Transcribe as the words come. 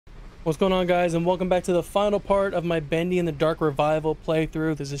What's going on, guys, and welcome back to the final part of my Bendy and the Dark Revival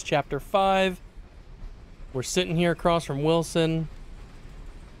playthrough. This is chapter 5. We're sitting here across from Wilson.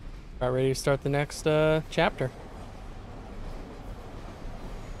 About ready to start the next chapter.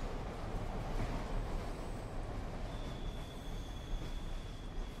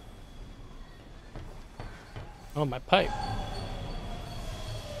 Oh, my pipe.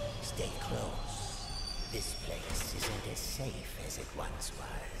 Stay close. This place isn't as safe as it once was.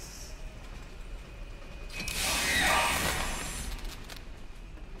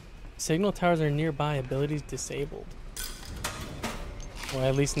 Signal towers are nearby. Abilities disabled. Well, I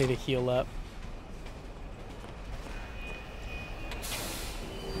at least need to heal up.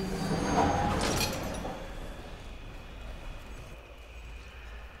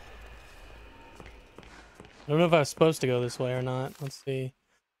 I don't know if I was supposed to go this way or not. Let's see.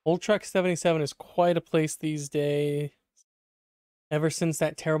 Old Truck 77 is quite a place these days. Ever since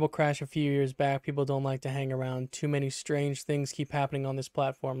that terrible crash a few years back, people don't like to hang around. Too many strange things keep happening on this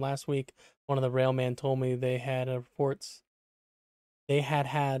platform. Last week, one of the railmen told me they had reports. They had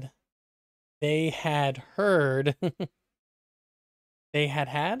heard. Maybe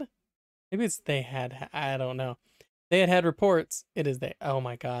it's they had. I don't know. They had reports. It is they. Oh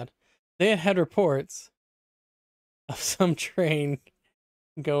my God. They had reports of some train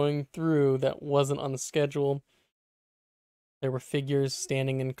going through that wasn't on the schedule. There were figures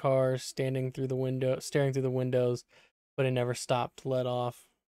standing in cars, staring through the windows, but it never stopped to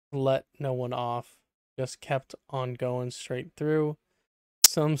let no one off. Just kept on going straight through.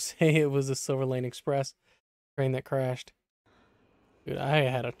 Some say it was a Silver Lane Express train that crashed. Dude, I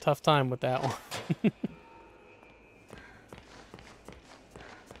had a tough time with that one.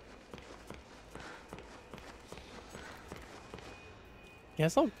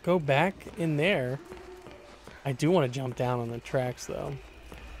 Guess I'll go back in there. I do want to jump down on the tracks, though.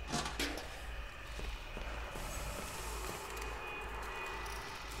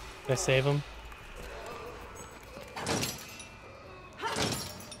 Did I save him?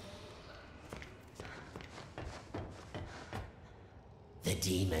 The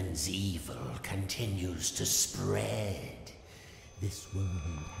demon's evil continues to spread. This world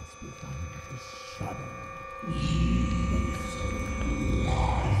has begun to shudder.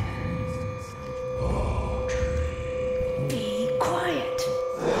 Be quiet.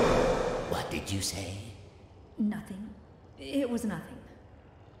 What did you say? Nothing. It was nothing.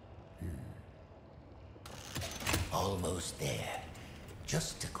 Almost there.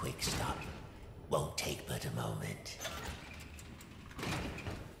 Just a quick stop. Won't take but a moment.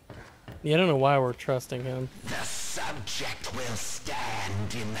 Yeah, I don't know why we're trusting him. The subject will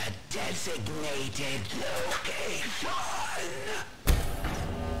stand in the designated location.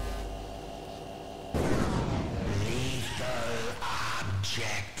 Lethal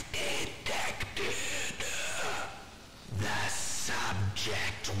object detected. The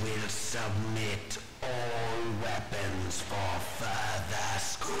subject will submit all weapons for further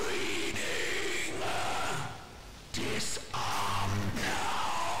screening. Disarm now.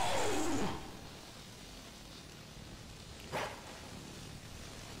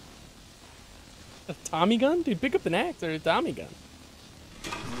 A Tommy gun? Dude, pick up an axe or a Tommy gun.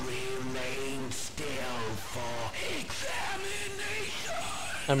 Remain still for examination.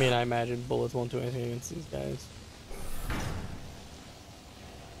 I mean, I imagine bullets won't do anything against these guys.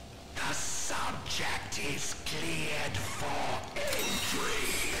 The subject is cleared for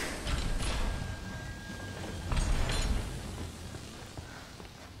entry.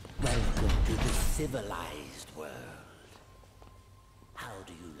 Welcome to the civilized world. How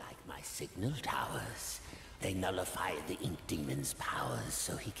do you like my signal towers? They nullify the Ink Demon's powers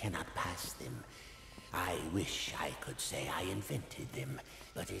so he cannot pass them. I wish I could say I invented them,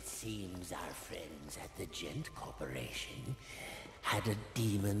 but it seems our friends at the Gent Corporation had a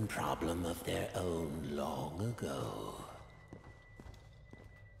demon problem of their own long ago.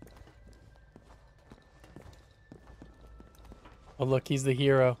 Oh, look, he's the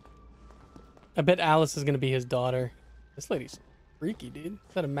hero. I bet Alice is going to be his daughter. This lady's freaky, dude.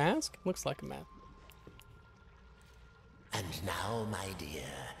 Is that a mask? Looks like a mask. And now, my dear,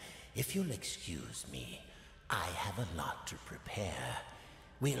 if you'll excuse me, I have a lot to prepare.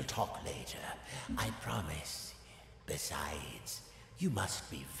 We'll talk later, I promise. Besides, you must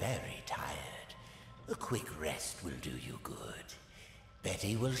be very tired. A quick rest will do you good.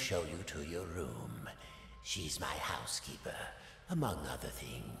 Betty will show you to your room. She's my housekeeper, among other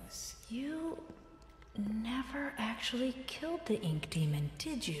things. You never actually killed the Ink Demon,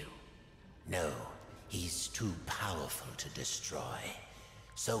 did you? No, he's too powerful to destroy.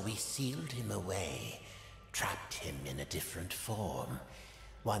 So we sealed him away, trapped him in a different form.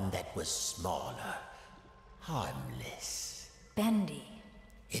 One that was smaller, harmless. Bendy.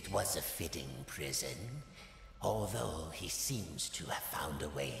 It was a fitting prison, although he seems to have found a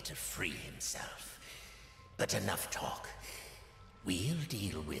way to free himself. But enough talk. We'll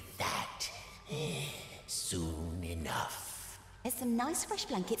deal with that soon enough. There's some nice fresh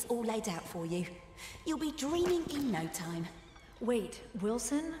blankets all laid out for you. You'll be dreaming in no time. Wait,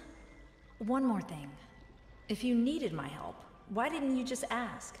 Wilson? One more thing. If you needed my help, why didn't you just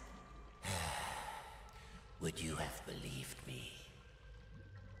ask? Would you have believed me?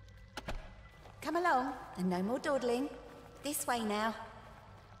 Come along, and no more dawdling. This way now.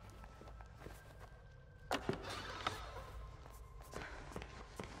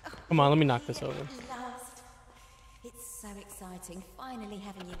 Come on, let me knock this over. At last. It's so exciting, finally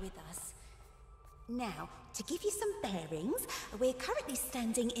having you with us. Now, to give you some bearings, we're currently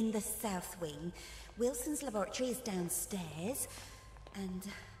standing in the south wing. Wilson's laboratory is downstairs, and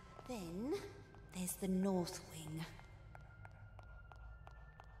then there's the north wing.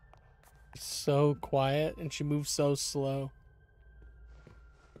 It's so quiet, and she moves so slow.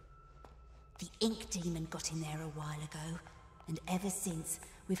 The ink demon got in there a while ago, and ever since,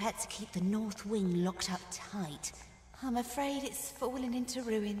 we've had to keep the north wing locked up tight. I'm afraid it's fallen into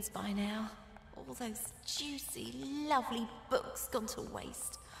ruins by now. All those juicy, lovely books gone to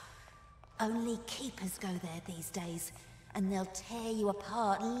waste. Only keepers go there these days, and they'll tear you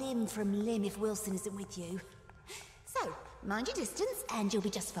apart limb from limb if Wilson isn't with you. So, mind your distance, and you'll be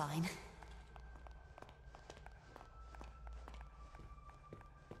just fine.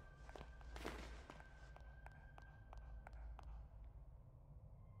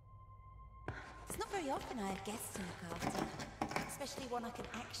 It's not very often I have guests to look after, especially one I can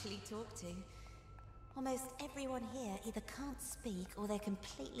actually talk to. Almost everyone here either can't speak or they're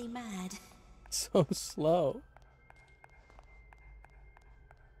completely mad. So slow.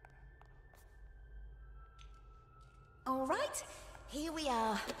 All right, here we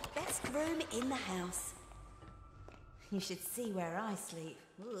are. Best room in the house. You should see where I sleep.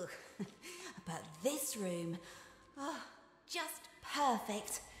 Ugh. But this room, oh, just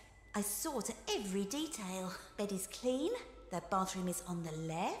perfect. I saw to every detail. Bed is clean. The bathroom is on the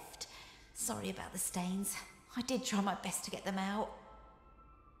left. Sorry about the stains. I did try my best to get them out.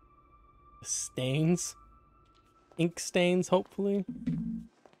 Stains? Ink stains, hopefully.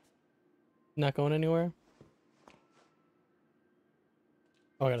 Not going anywhere.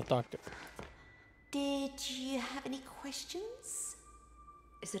 Oh, I got a doctor. Did you have any questions?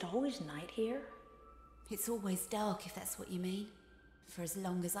 Is it always night here? It's always dark, if that's what you mean. For as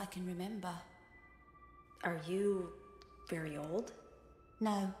long as I can remember. Are you very old?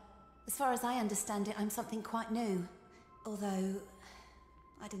 No. As far as I understand it, I'm something quite new. Although,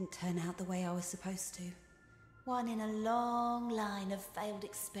 I didn't turn out the way I was supposed to. One in a long line of failed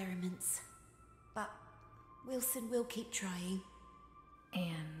experiments. But Wilson will keep trying.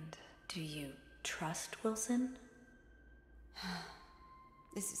 And do you trust Wilson?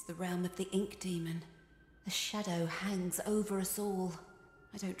 This is the realm of the ink demon. The shadow hangs over us all.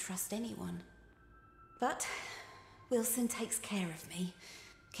 I don't trust anyone. But Wilson takes care of me,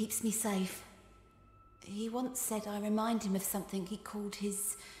 keeps me safe. He once said I remind him of something he called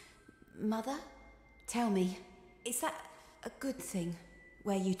his mother. Tell me, is that a good thing,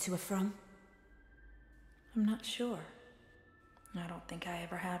 where you two are from? I'm not sure. I don't think I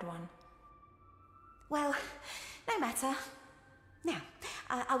ever had one. Well, no matter. Now,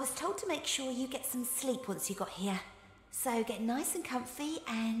 I was told to make sure you get some sleep once you got here. So get nice and comfy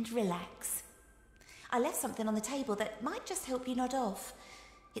and relax. I left something on the table that might just help you nod off.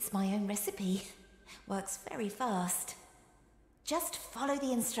 It's my own recipe. Works very fast. Just follow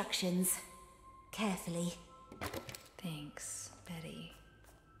the instructions. Carefully. Thanks, Betty.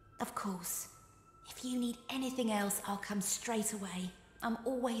 Of course. If you need anything else, I'll come straight away. I'm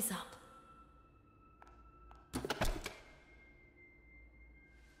always up.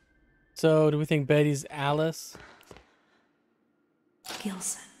 So, do we think Betty's Alice?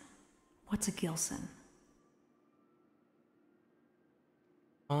 Gilson. What's a Gilson?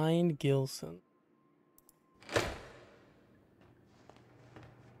 Find Gilson.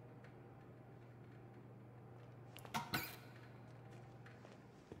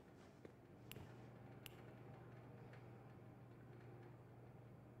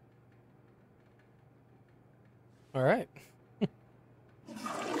 All right.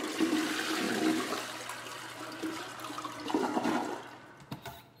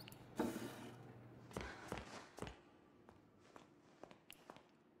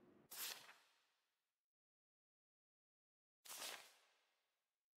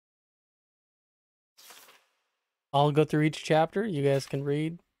 I'll go through each chapter. You guys can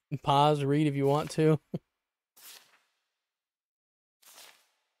read and pause, read if you want to.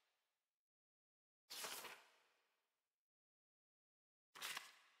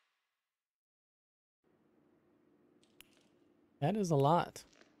 That is a lot.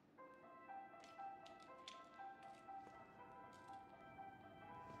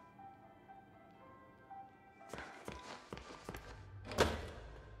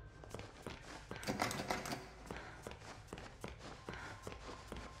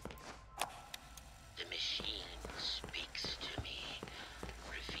 The machine speaks to me,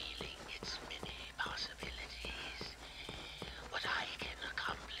 revealing its many possibilities. What I can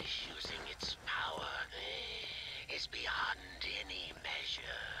accomplish using its power is beyond any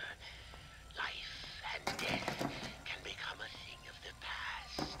measure. Life and death can become a thing of the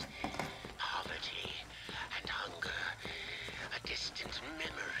past. Poverty and hunger, a distant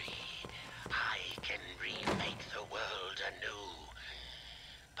memory. I can remake the world anew.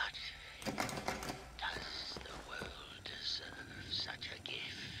 But does the world deserve such a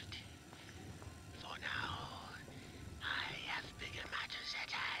gift? For now, I have bigger matters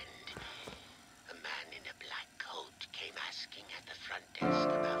at hand. A man in a black coat came asking at the front desk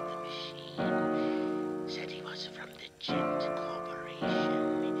about the machine. Said he was from the Gent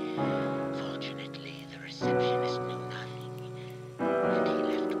Corporation. Fortunately, the receptionist knew nothing, and he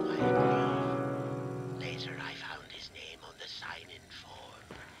left quietly. Later, I found his name on the sign-in form.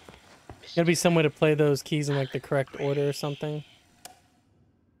 Gotta be some way to play those keys in like the correct order or something.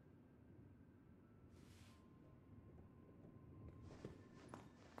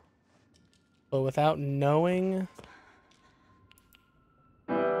 But without knowing.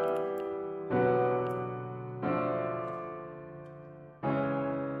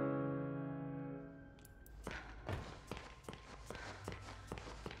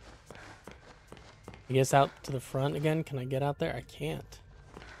 I guess out to the front again. Can I get out there? I can't.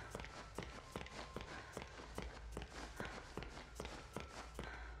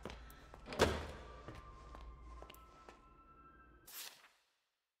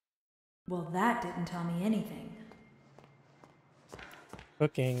 Well, that didn't tell me anything.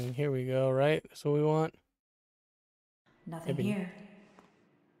 Cooking. Here we go, right? That's what we want. Nothing Maybe. here.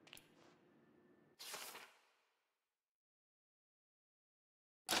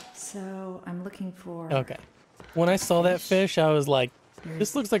 So, I'm looking for... Okay. When I saw that fish, I was like,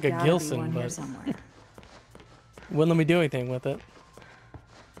 this looks like a Gotta be Gilson, one here but somewhere. wouldn't let me do anything with it.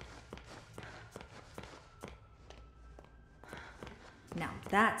 Now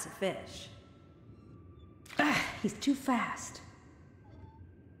that's a fish. Ah, he's too fast.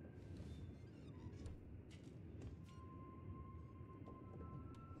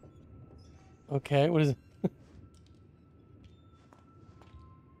 Okay, what is it?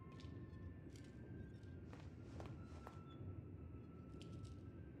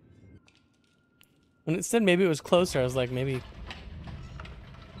 When it said maybe it was closer, I was like, maybe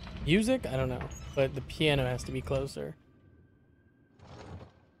music? I don't know. But the piano has to be closer.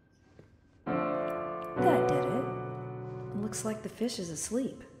 That did it. Looks like the fish is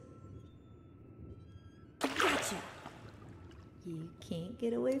asleep. Gotcha. You can't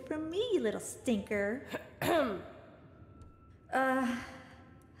get away from me, you little stinker.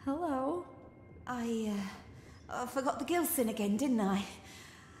 Hello? I forgot the Gilson again, didn't I?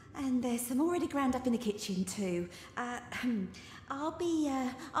 And there's some already ground up in the kitchen too. I'll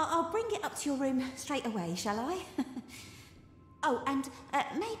bring it up to your room straight away, shall I? Oh, and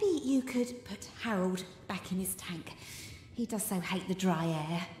maybe you could put Harold back in his tank. He does so hate the dry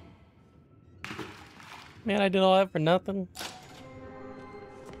air. Man, I did all that for nothing.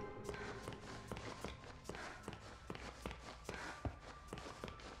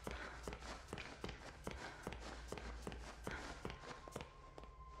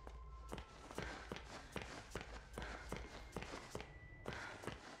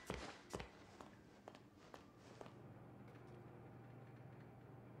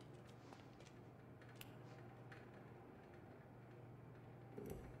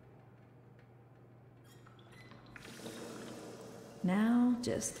 Now,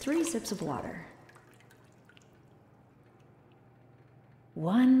 just 3 sips of water.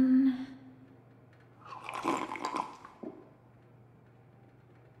 1.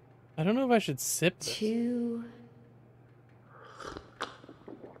 I don't know if I should sip this. 2.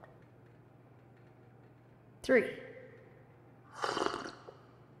 3.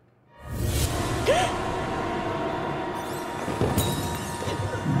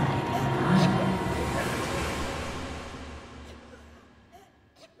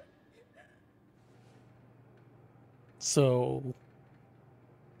 So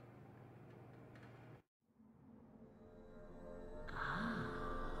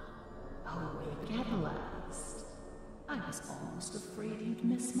was almost afraid you'd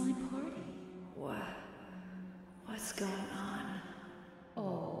miss my party. What's going on?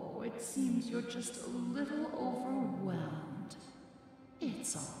 Oh, it seems you're just a little overwhelmed.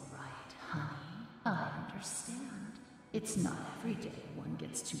 It's all right, honey. I understand. It's not every day one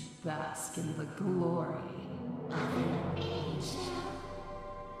gets to bask in the glory of an angel.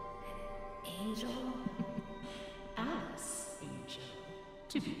 Angel? Alice Angel,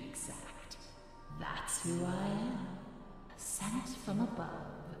 to be exact. That's who I am. Sent from above.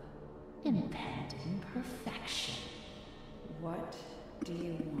 Impending perfection. What do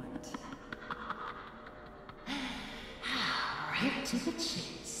you want? Right to the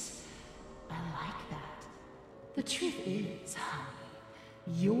chase. I like that. The truth is,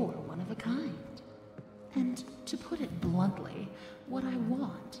 honey, you're one of a kind. And to put it bluntly, what I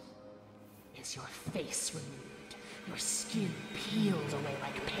want is your face removed, your skin peeled away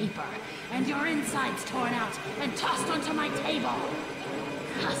like paper, and your insides torn out and tossed onto my table.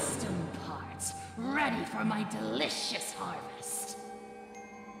 Custom parts, ready for my delicious harvest.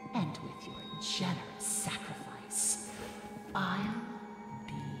 And with your generous sacrifice, I'll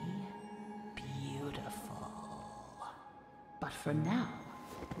be beautiful. But for now,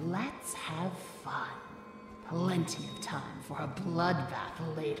 let's have fun. Plenty of time for a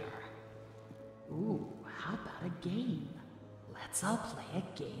bloodbath later. Ooh, how about a game? Let's all play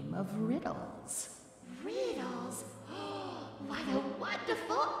a game of riddles. Riddles? What a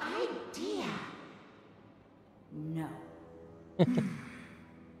wonderful idea! No.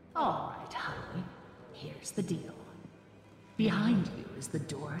 All right, honey. Here's the deal. Behind you is the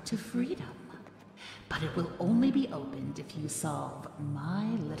door to freedom. But it will only be opened if you solve my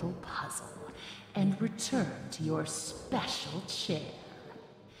little puzzle and return to your special chair.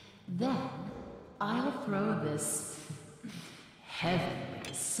 Then, I'll throw this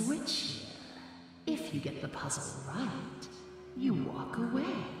heavenly switch here. If you get the puzzle right, you walk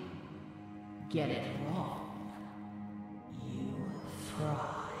away. Get it wrong, you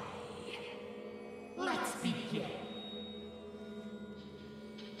fry. Let's begin.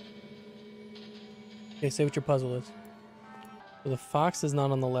 Okay, say what your puzzle is. So the fox is not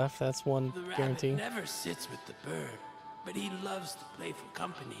on the left. That's one The guarantee. rabbit never sits with the bird, but he loves the playful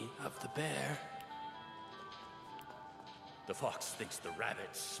company of the bear. The fox thinks the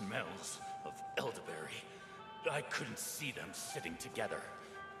rabbit smells of elderberry. I couldn't see them sitting together.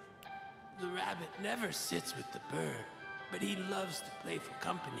 The rabbit never sits with the bird, but he loves the playful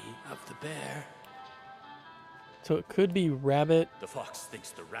company of the bear. So it could be rabbit. The fox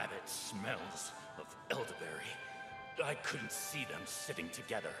thinks the rabbit smells of elderberry. I couldn't see them sitting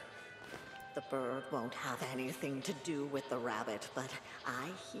together. The bird won't have anything to do with the rabbit, but I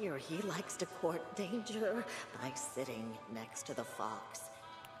hear he likes to court danger by sitting next to the fox.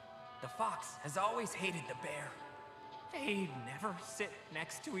 The fox has always hated the bear. They never sit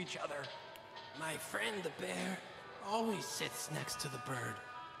next to each other. My friend the bear always sits next to the bird.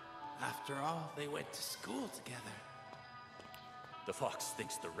 After all, they went to school together. The fox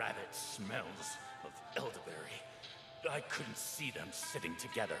thinks the rabbit smells of elderberry. I couldn't see them sitting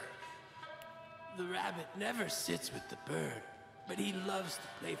together. The rabbit never sits with the bird, but he loves the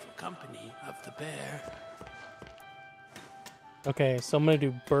playful company of the bear. Okay, so I'm gonna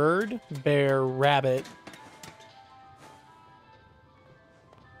do bird, bear, rabbit.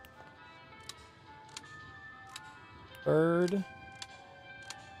 Bird,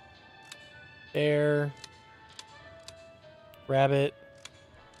 bear, rabbit,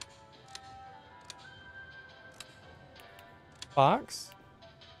 fox.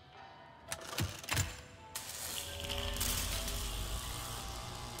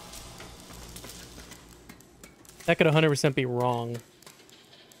 That could 100% be wrong.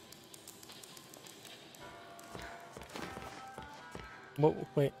 What,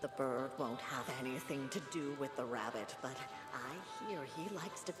 wait. The bird won't have anything to do with the rabbit, but I hear he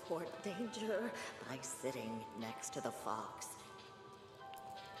likes to court danger by sitting next to the fox.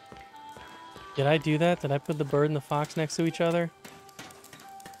 Did I do that? Did I put the bird and the fox next to each other?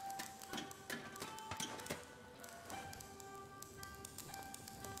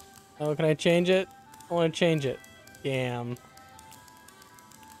 Oh, can I change it? I want to change it. Damn.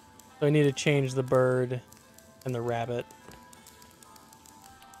 So I need to change the bird and the rabbit.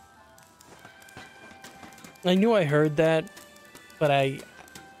 I knew I heard that, but I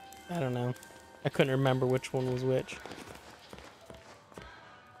don't know. I couldn't remember which one was which.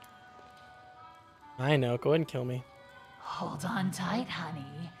 I know. Go ahead and kill me. Hold on tight,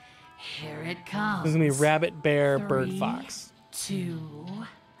 honey. Here it comes. This is gonna be rabbit, bear, bird, 3, fox. 2,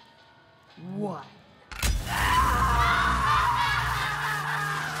 1.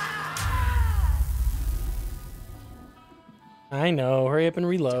 I know. Hurry up and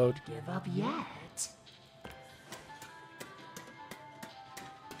reload. Give up yet.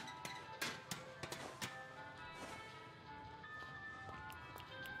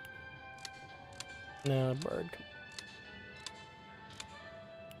 No, bird.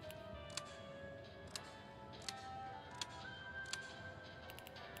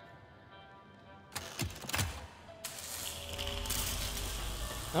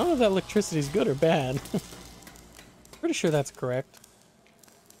 I don't know if that electricity is good or bad. Pretty sure that's correct.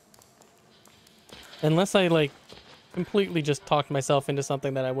 Unless I, like, completely just talked myself into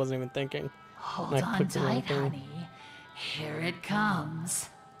something that I wasn't even thinking. Hold And I on clicked the wrong tight, thing. honey. Here it comes.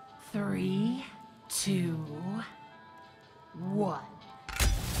 3, 2, 1.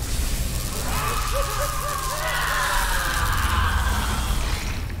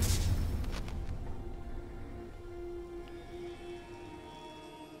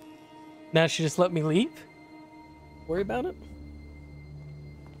 Now she just let me leave? Worry about it?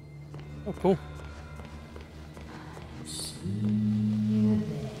 Oh, cool.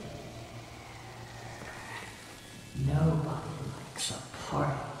 Nobody likes a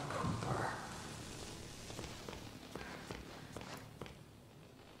party pooper.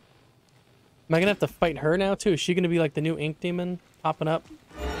 Am I gonna have to fight her now too? Is she gonna be like the new ink demon popping up?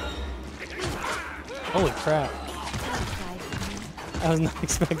 Holy crap. I was not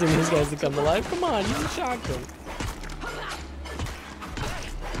expecting these guys to come to life. Come on, you shocked them.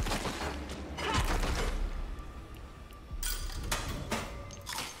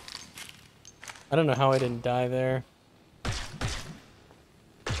 I don't know how I didn't die there.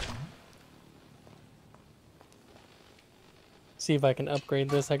 See if I can upgrade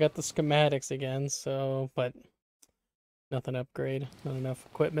this. I got the schematics again, so, but nothing to upgrade. Not enough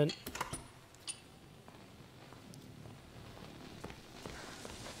equipment.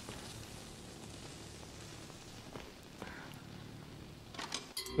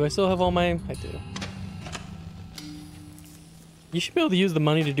 Do I still have all my... I do. You should be able to use the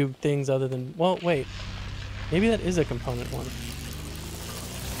money to do things other than... Well, wait. Maybe that is a component one.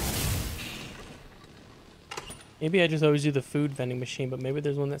 Maybe I just always do the food vending machine, but maybe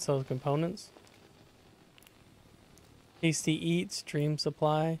there's one that sells components. Tasty Eats, Dream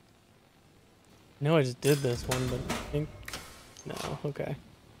Supply. I know I just did this one, but I think... No, okay.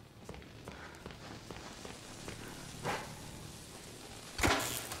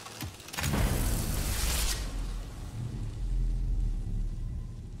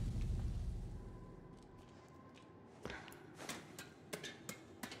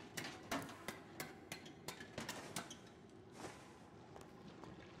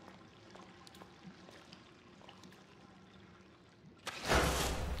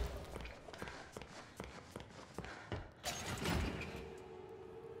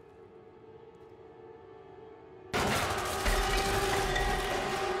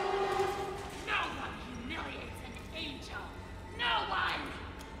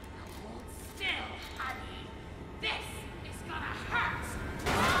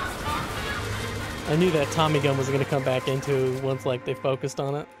 I knew that Tommy gun was going to come back into once, like, they focused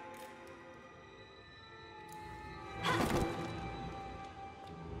on it.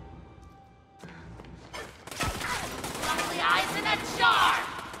 Lovely eyes in a jar!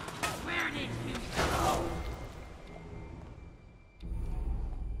 Where did you go?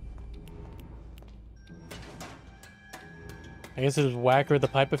 I guess it was whack her with the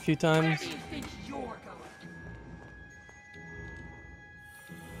pipe a few times. Where do you think you're going?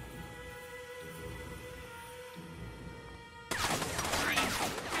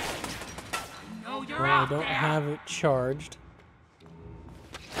 Well, I don't have it charged.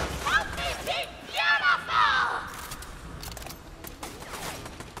 Help me be beautiful!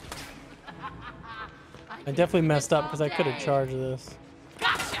 I definitely messed up because I could have charged this.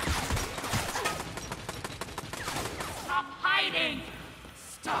 Gotcha! Stop hiding!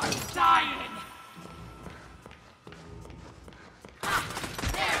 Start dying! Ah,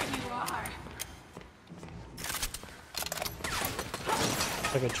 there you are!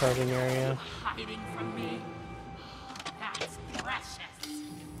 Like a charging area. Hiding from me? That's precious!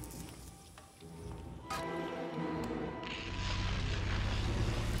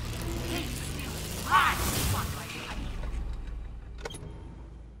 Keep stealing my spotlight, honey!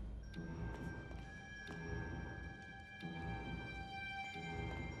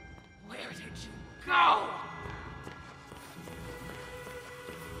 Where did you go?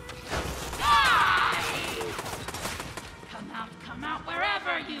 Die! Come out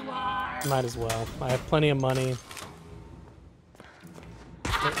wherever you are! Might as well. I have plenty of money.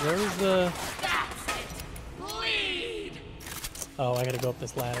 Where's the... That's it! Bleed! Oh, I gotta go up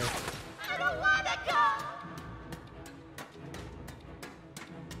this ladder. I don't wanna go!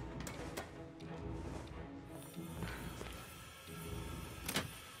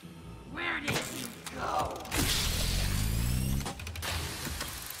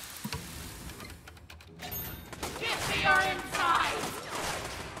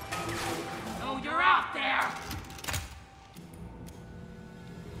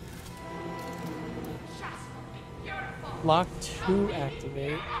 Lock to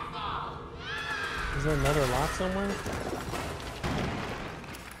activate. Is there another lock somewhere?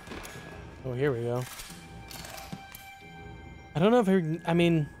 Oh, here we go. I don't know if I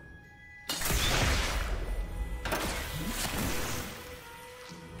mean...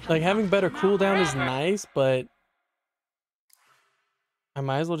 Like, having better cooldown is nice, but... I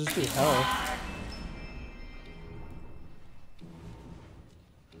might as well just do health.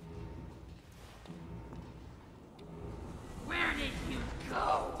 Where did you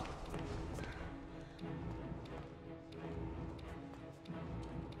go?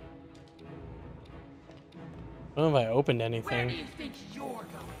 I don't know if I opened Where do anything. you think you're going?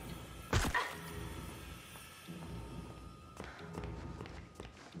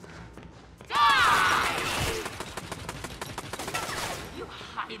 You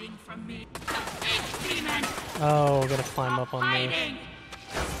hiding from me? Big demon! Oh, gotta climb up on this. Hiding!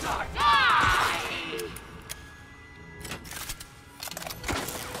 Start! Die!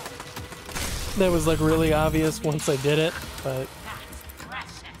 That was like really obvious once I did it, but That's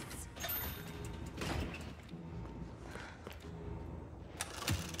precious.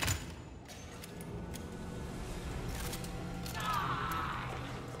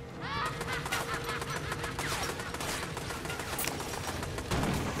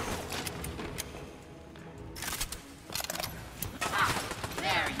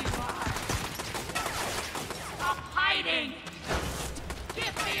 There you are! Stop hiding!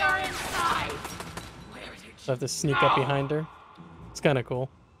 Give me your inside! Where did you I have to sneak up behind her. It's kind of cool.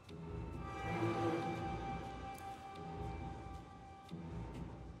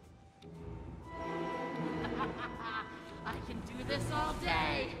 I can do this all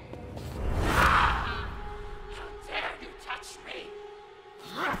day! How dare you touch me!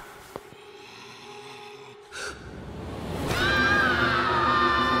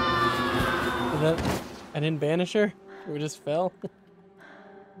 I didn't banish her? We just fell?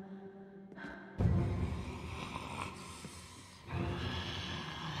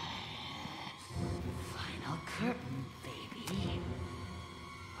 Final curtain, baby.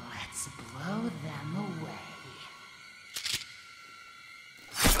 Let's blow them away.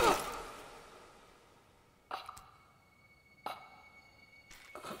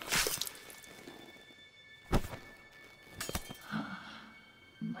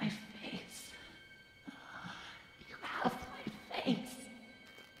 My face. You have my face.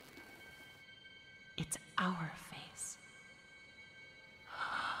 It's our face.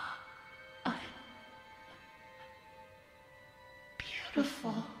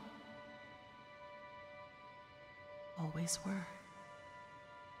 Beautiful. Always were.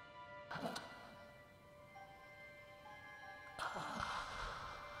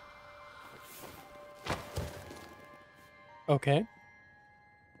 Okay.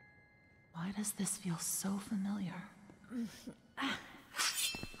 Why does this feel so familiar?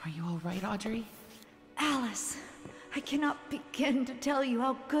 Are you all right, Audrey? Alice, I cannot begin to tell you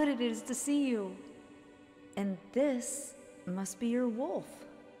how good it is to see you. And this must be your wolf.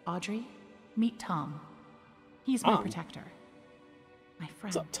 Audrey, meet Tom. He's my Tom? protector. My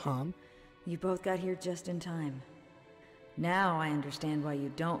friend. What's up, Tom? You both got here just in time. Now I understand why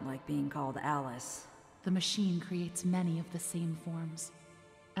you don't like being called Alice. The machine creates many of the same forms.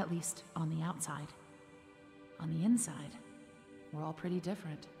 At least on the outside. On the inside, we're all pretty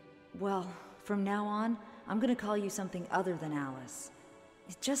different. Well, from now on, I'm gonna call you something other than Alice.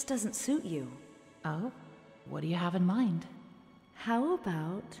 It just doesn't suit you. Oh? What do you have in mind? How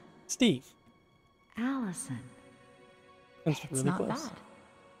about Steve. Allison? That's It's really not close. bad.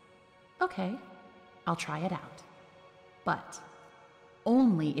 Okay, I'll try it out. But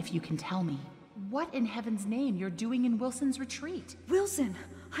only if you can tell me what in heaven's name you're doing in Wilson's retreat. Wilson,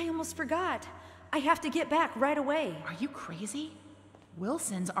 I almost forgot. I have to get back right away. Are you crazy?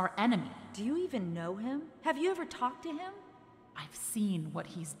 Wilson's our enemy. Do you even know him? Have you ever talked to him? I've seen what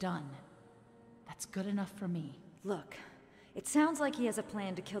he's done. That's good enough for me. Look, it sounds like he has a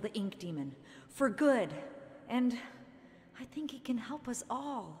plan to kill the ink demon. For good. And I think he can help us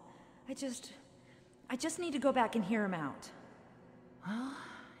all. I just need to go back and hear him out. Well,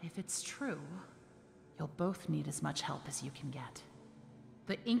 if it's true, you'll both need as much help as you can get.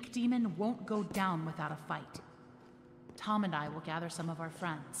 The ink demon won't go down without a fight. Tom and I will gather some of our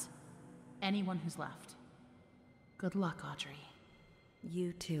friends. Anyone who's left. Good luck, Audrey.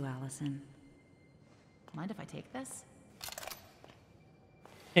 You too, Allison. Mind if I take this?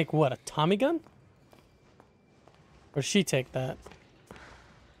 Take what, a Tommy gun? Or she take that?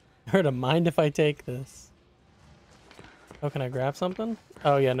 Her to mind if I take this. Oh, can I grab something?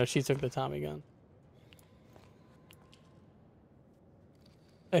 Oh yeah, no, she took the Tommy gun.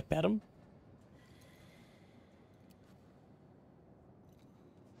 I pet him.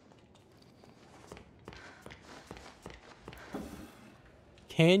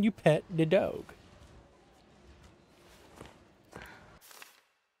 can you pet the dog?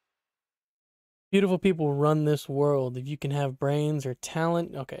 Beautiful people run this world. If you can have brains or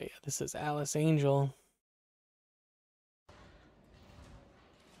talent. Okay, this is Alice Angel.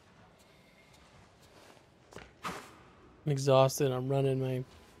 I'm exhausted. I'm running my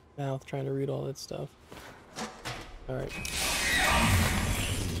mouth trying to read all that stuff. All right.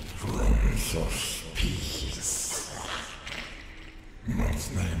 Promise us peace.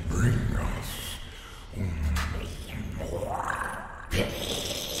 Must they bring us only more pain?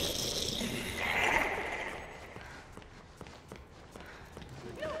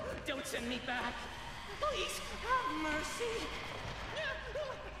 No, don't send me back. Please, have mercy.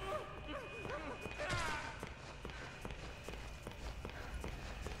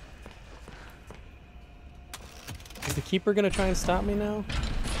 Is the keeper gonna try and stop me now?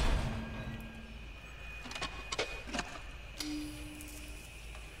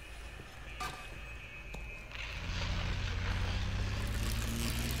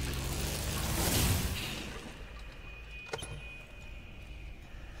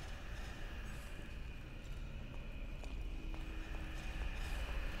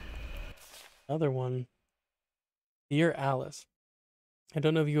 Another one. Dear Alice, I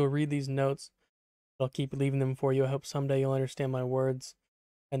don't know if you will read these notes, but I'll keep leaving them for you. I hope someday you'll understand my words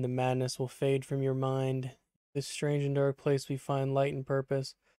and the madness will fade from your mind. This strange and dark place we find light and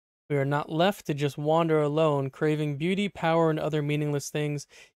purpose. We are not left to just wander alone, craving beauty, power, and other meaningless things.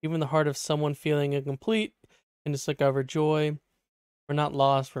 Even the heart of someone feeling incomplete can discover joy. We're not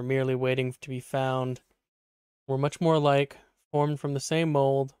lost, we're merely waiting to be found. We're much more alike, formed from the same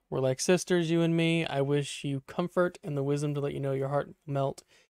mold. We're like sisters, you and me. I wish you comfort and the wisdom to let you know your heart will melt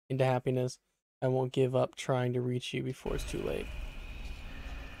into happiness. I won't give up trying to reach you before it's too late.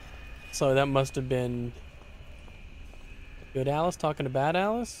 So that must have been good Alice talking to bad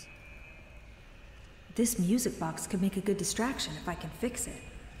Alice? This music box could make a good distraction if I can fix it.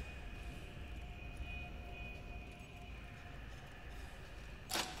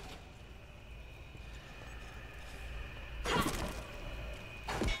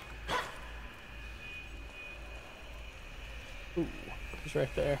 Ooh, he's right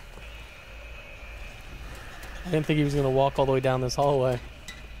there. I didn't think he was going to walk all the way down this hallway.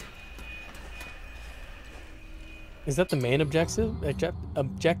 Is that the main objective?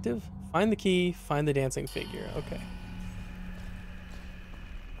 Objective? Find the key, find the dancing figure. Okay.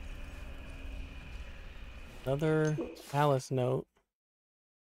 Another Alice note.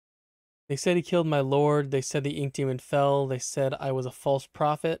 They said he killed my lord. They said the ink demon fell. They said I was a false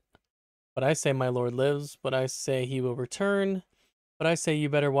prophet. But I say my lord lives. But I say he will return. But I say you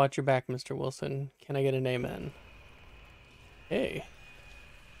better watch your back, Mr. Wilson. Can I get an amen? Hey.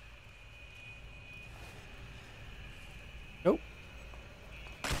 Nope.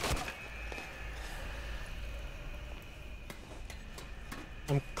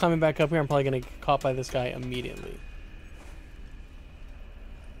 I'm climbing back up here. I'm probably going to get caught by this guy immediately.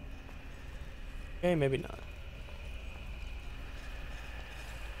 Okay, maybe not.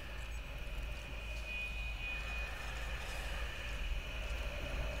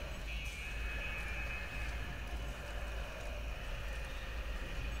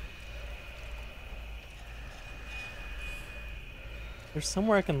 There's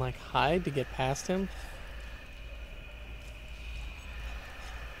somewhere I can like hide to get past him.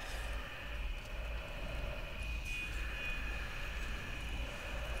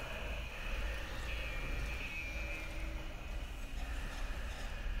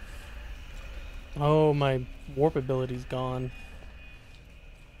 Oh, my warp ability's gone.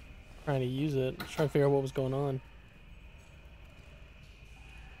 Trying to use it. Trying to figure out what was going on.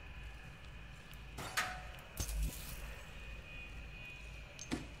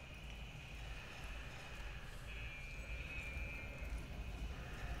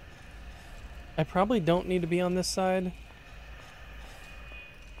 I probably don't need to be on this side.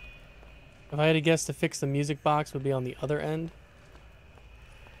 If I had to guess, to fix the music box would be on the other end.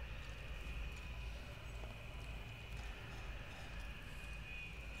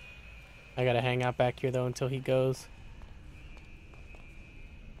 I gotta hang out back here though until he goes.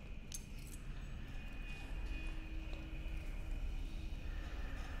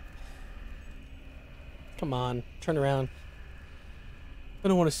 Come on, turn around. I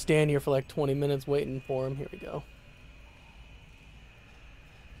don't want to stand here for like 20 minutes waiting for him. Here we go.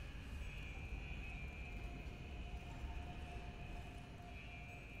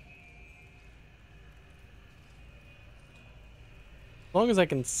 As long as I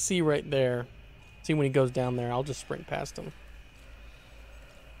can see right there, see when he goes down there, I'll just sprint past him.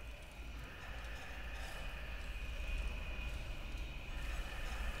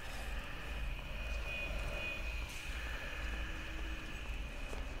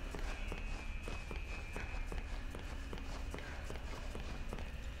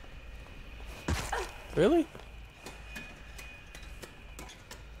 Really? Do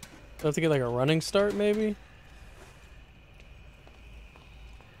I have to get like a running start, maybe?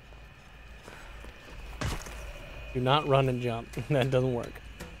 Do not run and jump. That doesn't work.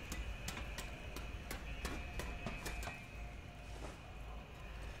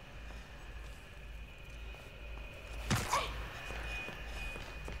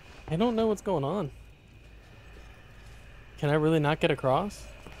 I don't know what's going on. Can I really not get across?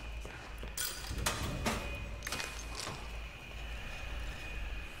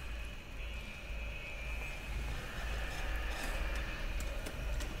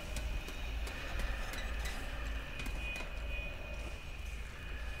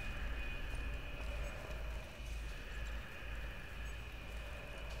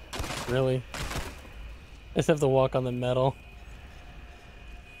 Really? I just have to walk on the metal.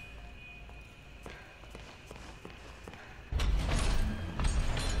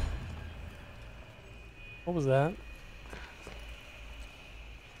 What was that?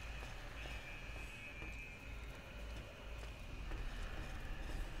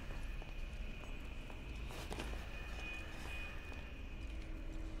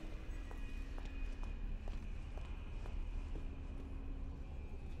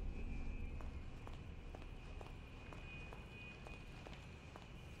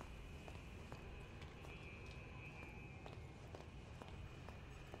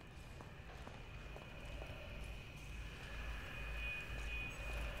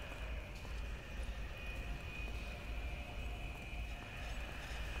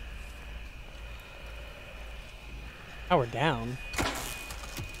 Power down.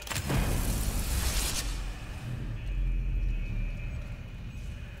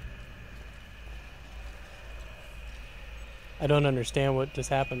 I don't understand what just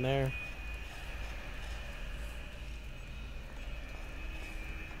happened there.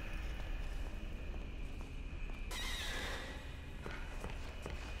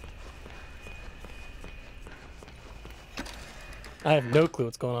 I have no clue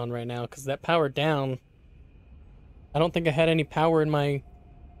what's going on right now because that power down. I don't think I had any power in my...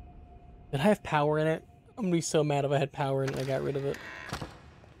 Did I have power in it? I'm gonna be so mad if I had power and I got rid of it.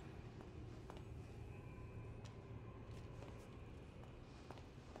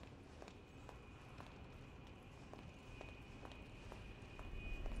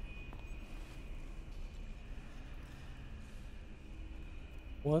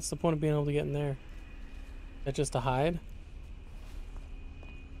 Well, what's the point of being able to get in there? Is that just to hide?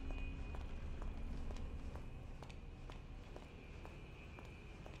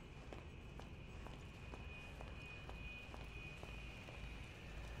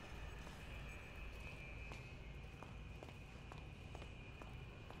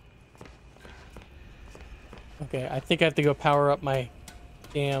 Okay, I think I have to go power up my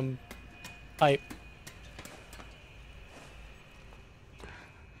damn pipe.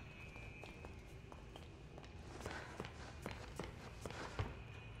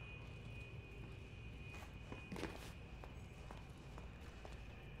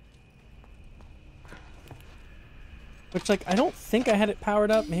 Which, like, I don't think I had it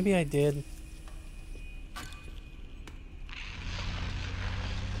powered up. Maybe I did.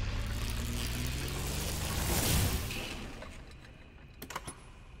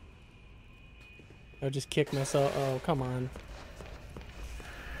 I would just kick myself. Oh, come on.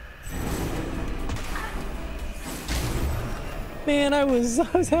 Man, I was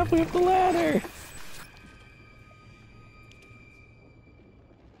halfway up the ladder.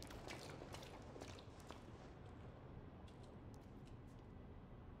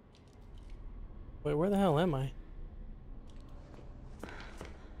 Wait, where the hell am I?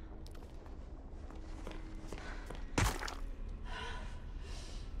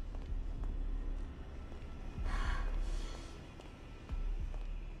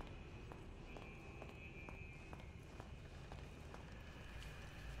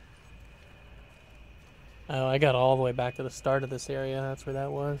 Oh, I got all the way back to the start of this area. That's where that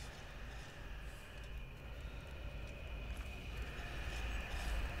was.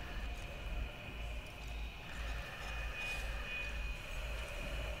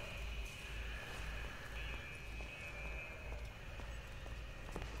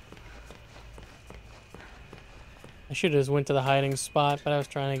 I should have just went to the hiding spot, but I was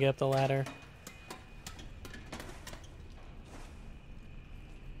trying to get up the ladder.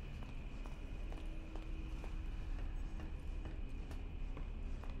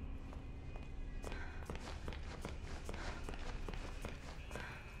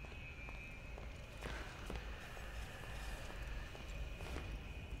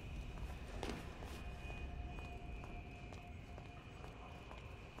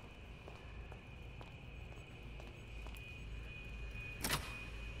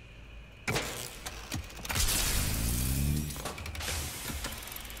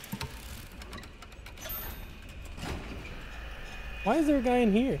 Why is there a guy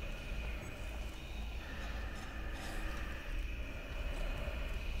in here?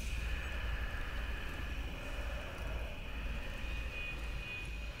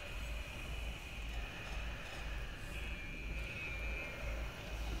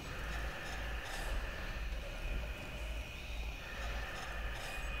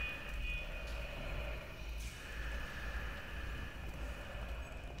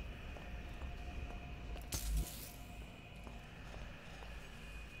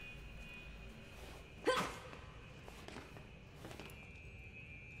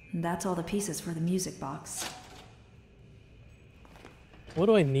 That's all the pieces for the music box. What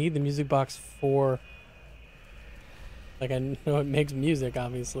do I need the music box for? Like, I know it makes music,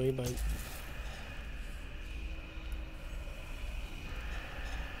 obviously, but...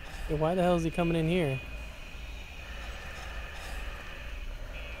 Hey, why the hell is he coming in here?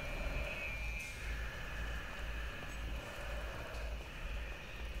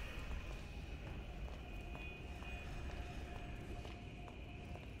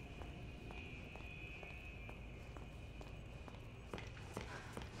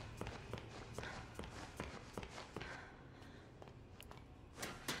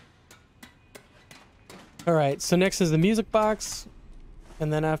 Alright, so next is the music box.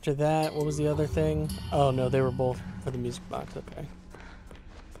 And then after that, what was the other thing? Oh no, they were both for the music box, okay.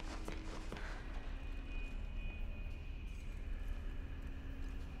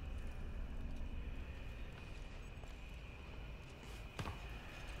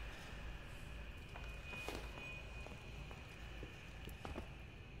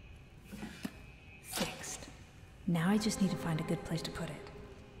 Fixed. Now I just need to find a good place to put it.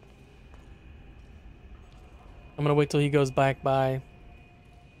 I'm gonna wait till he goes back by.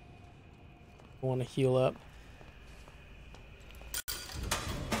 I want to heal up.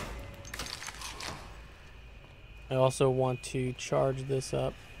 I also want to charge this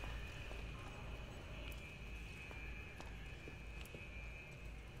up.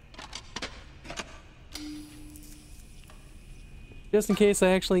 Just in case I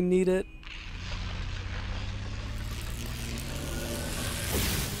actually need it.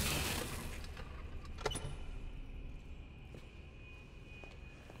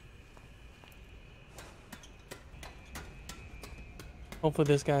 Hopefully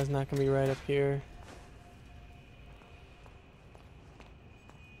this guy's not going to be right up here.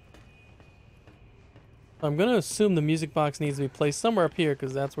 I'm going to assume the music box needs to be placed somewhere up here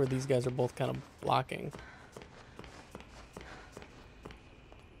because that's where these guys are both kind of blocking.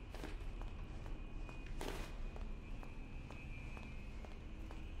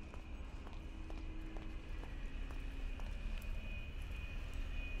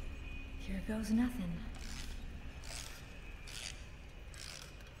 Here goes nothing.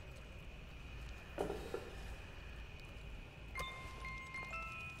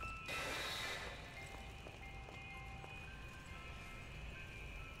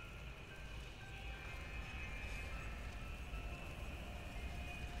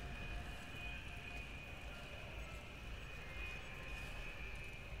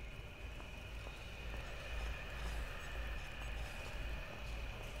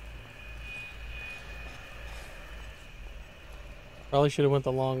 Probably should have went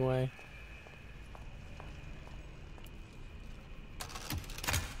the long way.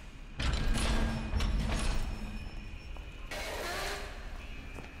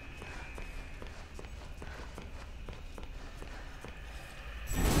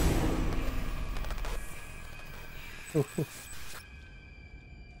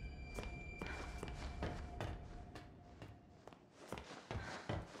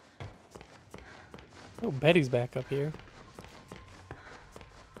 Oh, Betty's back up here.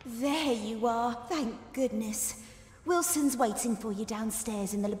 There you are, thank goodness. Wilson's waiting for you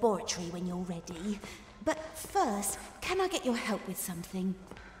downstairs in the laboratory when you're ready. But first, can I get your help with something?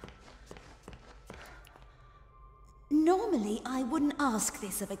 Normally, I wouldn't ask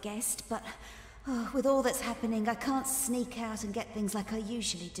this of a guest, but with all that's happening, I can't sneak out and get things like I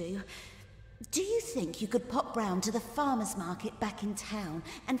usually do. Do you think you could pop round to the farmer's market back in town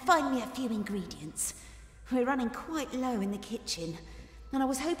and find me a few ingredients? We're running quite low in the kitchen, and I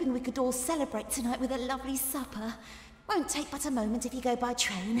was hoping we could all celebrate tonight with a lovely supper. Won't take but a moment if you go by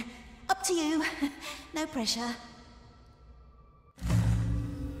train. Up to you. No pressure.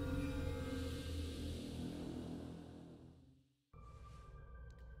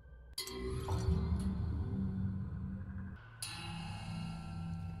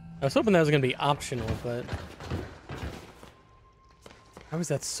 I was hoping that was going to be optional, but... How is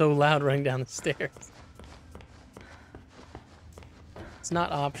that so loud running down the stairs? It's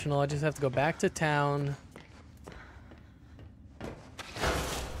not optional, I just have to go back to town.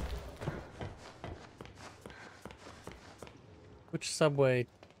 Which subway?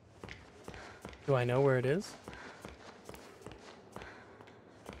 Do I know where it is?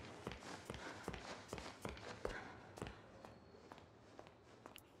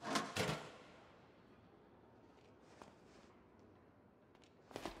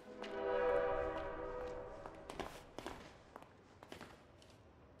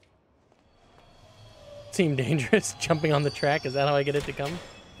 Seem dangerous jumping on the track. Is that how I get it to come?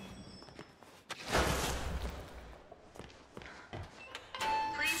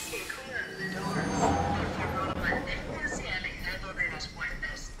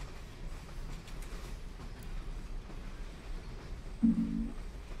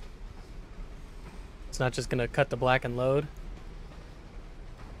 It's not just gonna cut to black and load.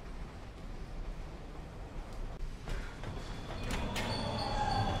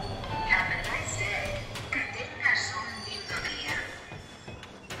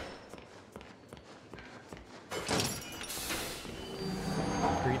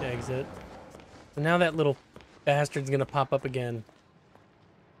 Street exit. So now that little bastard's gonna pop up again.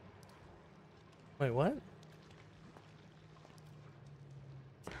 Wait, what?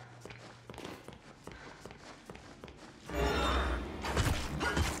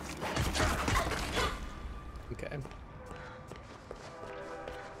 Okay.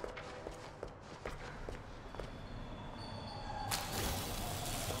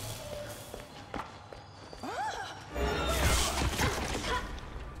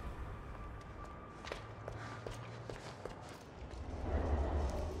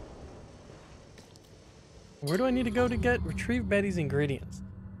 Where do I need to go to retrieve Betty's ingredients?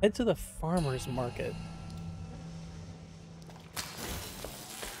 Head to the farmer's market.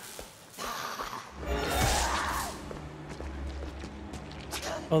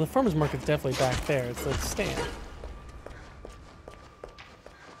 Oh, the farmer's market's definitely back there. It's the stand.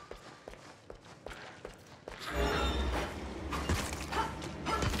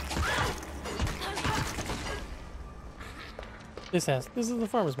 This is the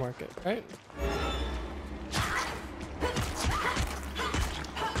farmer's market, right?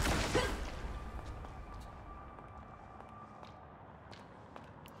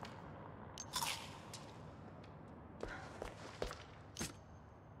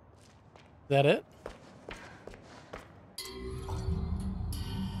 Is that it?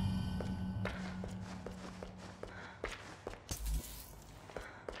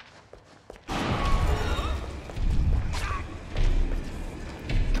 I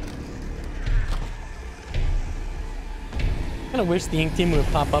kind of wish the ink team would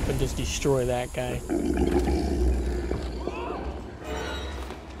pop up and just destroy that guy.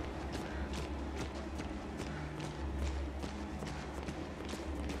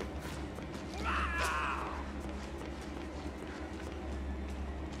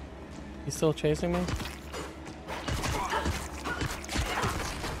 He's still chasing me?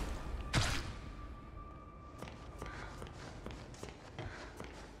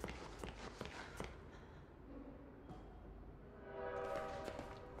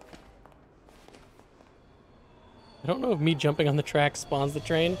 I don't know if me jumping on the track spawns the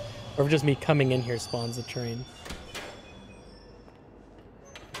train, or if just me coming in here spawns the train.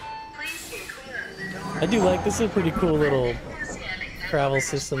 I do like, this is a pretty cool little travel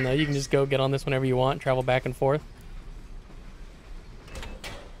system though. You can just go get on this whenever you want, travel back and forth.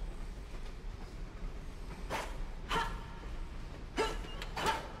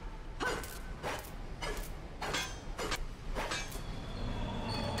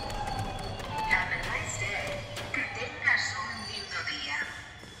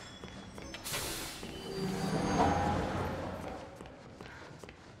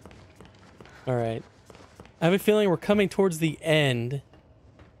 Alright. I have a feeling we're coming towards the end.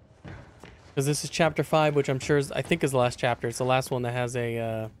 Because this is chapter 5, which I'm sure is, I think is the last chapter. It's the last one that has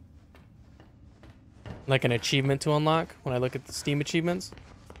a, like an achievement to unlock when I look at the Steam achievements.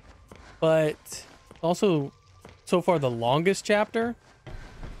 But also, so far, the longest chapter.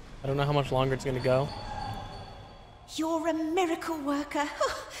 I don't know how much longer it's going to go. You're a miracle worker.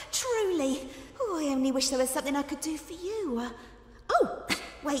 Oh, truly. Oh, I only wish there was something I could do for you. Oh,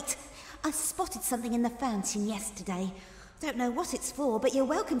 wait. I spotted something in the fountain yesterday. Don't know what it's for, but you're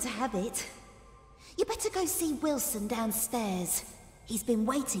welcome to have it. You better go see Wilson downstairs. He's been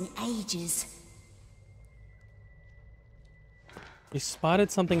waiting ages. You spotted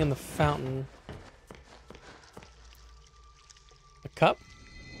something in the fountain. A cup?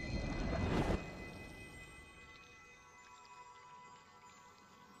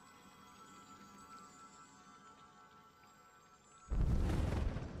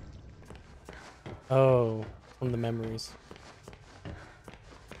 Oh, one of the memories.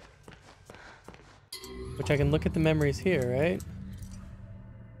 Which I can look at the memories here, right?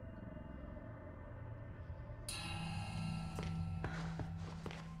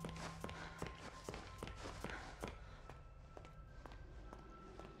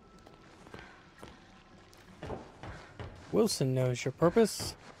 Wilson knows your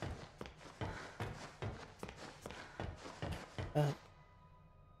purpose.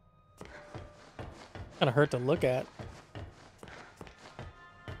 Kind of hurt to look at.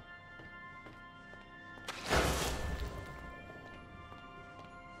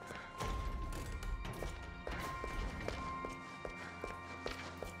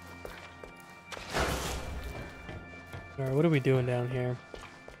 Alright, what are we doing down here?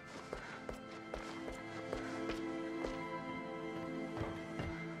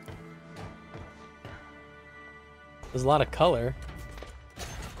 There's a lot of color.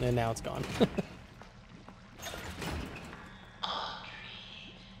 And now it's gone.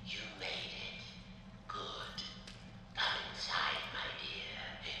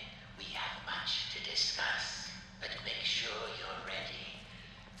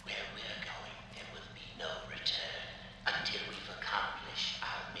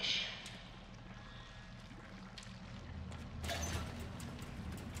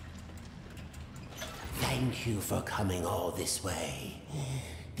 Thank you for coming all this way.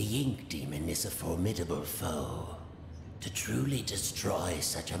 The Ink Demon is a formidable foe. To truly destroy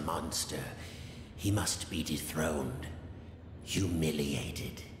such a monster, he must be dethroned,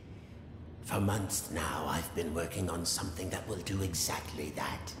 humiliated. For months now, I've been working on something that will do exactly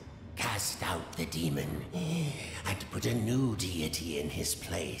that. Cast out the demon, and put a new deity in his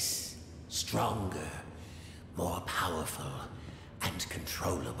place. Stronger, more powerful, and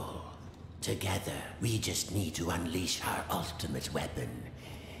controllable. Together, we just need to unleash our ultimate weapon.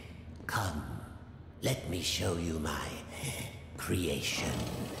 Come, let me show you my creation.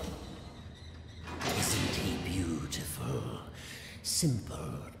 Isn't he beautiful?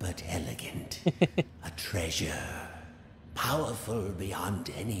 Simple but elegant. A treasure. Powerful beyond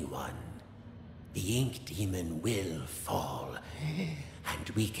anyone. The Ink Demon will fall, and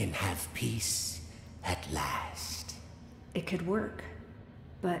we can have peace at last. It could work,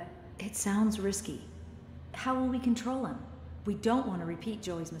 but it sounds risky. How will we control him? We don't want to repeat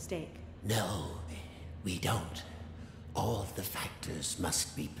Joey's mistake. No, we don't. All of the factors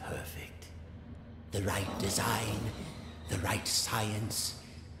must be perfect. The right design, the right science,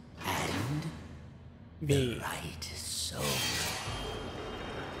 and the right soul.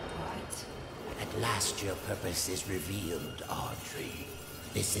 What? At last your purpose is revealed, Audrey.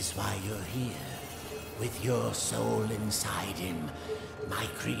 This is why you're here. With your soul inside him, my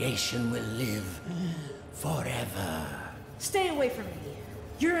creation will live forever. Stay away from me.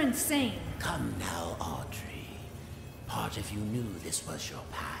 You're insane. Come now, Audrey. Part of you knew this was your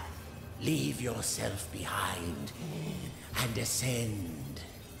path. Leave yourself behind and ascend.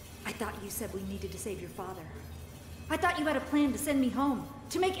 I thought you said we needed to save your father. I thought you had a plan to send me home,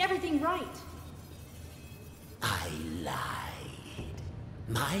 to make everything right. I lied.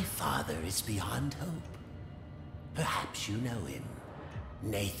 My father is beyond hope. Perhaps you know him.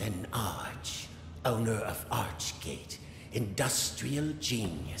 Nathan Arch, owner of Archgate, industrial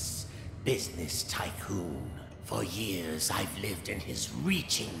genius, business tycoon. For years I've lived in his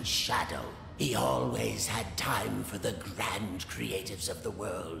reaching shadow. He always had time for the grand creatives of the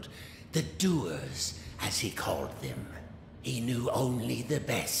world, the doers, as he called them. He knew only the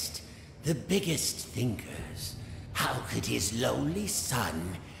best, the biggest thinkers. How could his lowly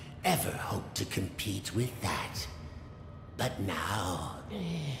son ever hope to compete with that? But now,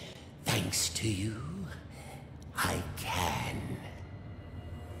 thanks to you, I can.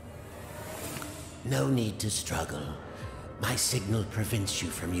 No need to struggle. My signal prevents you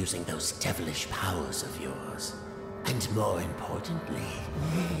from using those devilish powers of yours. And more importantly,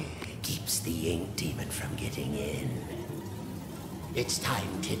 keeps the Ink Demon from getting in. It's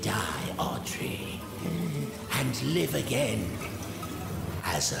time to die, Audrey, and live again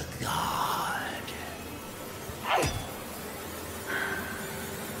as a god.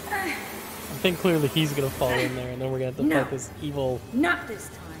 I think clearly he's gonna fall in there, and then we're gonna have to fight this evil. Not this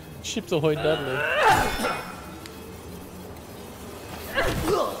time. Ships Ahoy Dudley.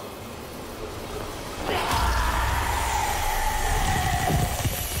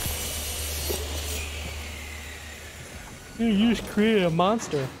 You just created a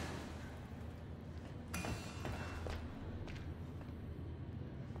monster.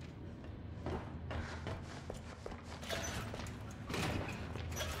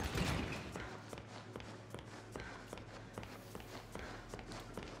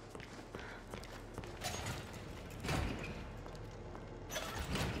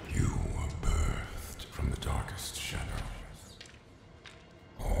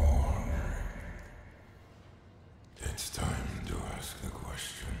 It's time to ask the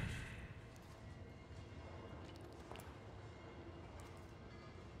question.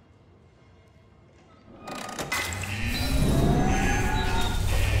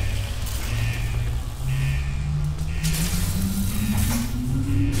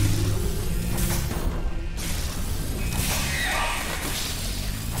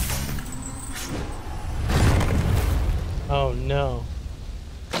 Oh no.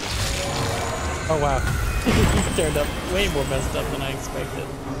 Oh wow. He turned up way more messed up than I expected.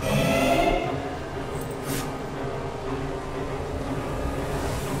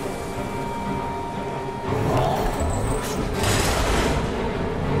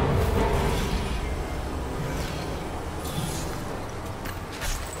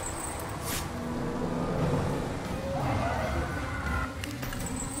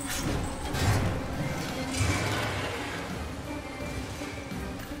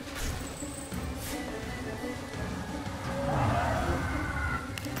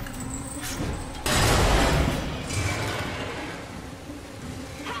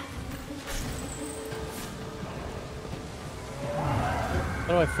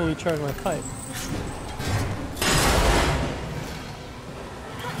 How do I fully charge my pipe?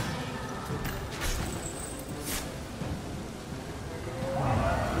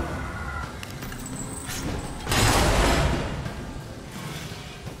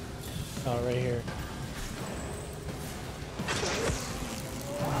 Oh, right here.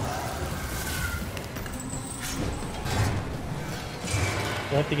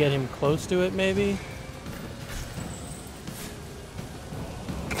 Do I have to get him close to it, maybe?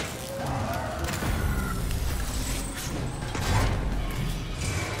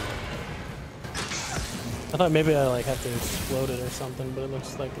 I thought maybe I like have to explode it or something, but it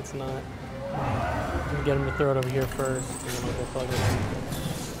looks like it's not. I'm gonna get him to throw it over here first, and then I'll go plug it in.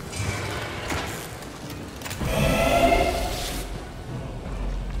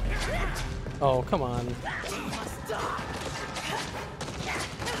 Oh, come on.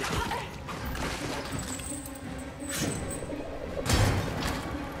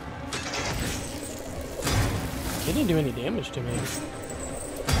 He didn't do any damage to me.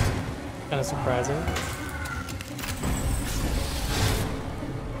 Kind of surprising.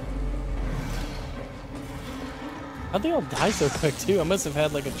 How'd they all die so quick too? I must have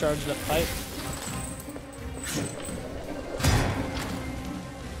had like a charged up pipe.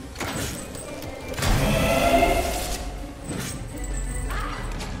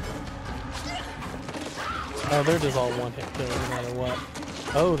 Oh, they're just all one hit kills no matter what.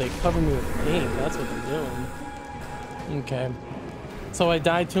 Oh, they cover me with paint. That's what they're doing. Okay. So I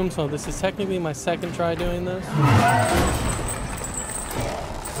died to him, so this is technically my second try doing this.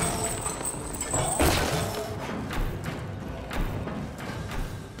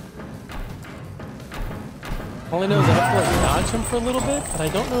 All I know is I have to like dodge him for a little bit, but I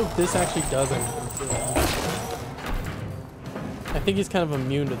don't know if this actually does anything to him. I think he's kind of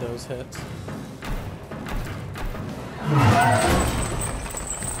immune to those hits.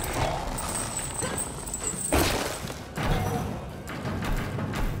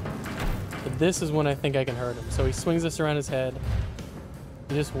 But this is when I think I can hurt him. So he swings this around his head.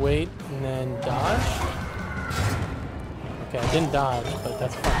 You just wait and then dodge. Okay, I didn't dodge, but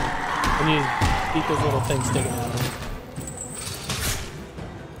that's fine. And you just beat those little things sticking out of him.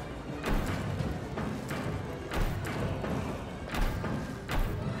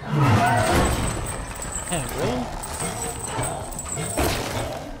 Man, really?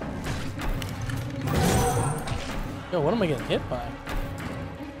 Yo, what am I getting hit by?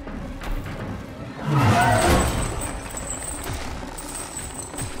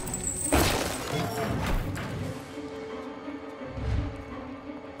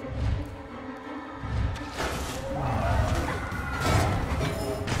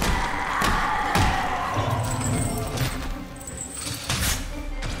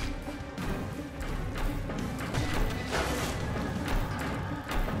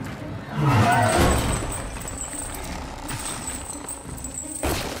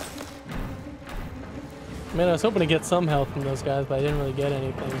 Man, I was hoping to get some health from those guys, but I didn't really get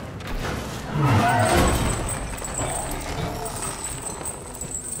anything.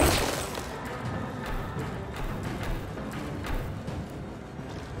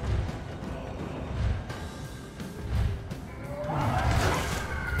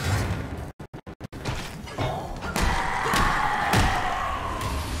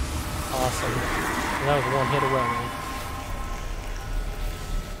 Awesome. That was one hit away, man.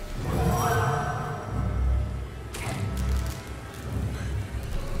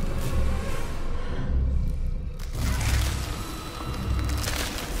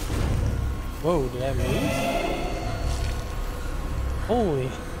 Whoa, did I move? Holy,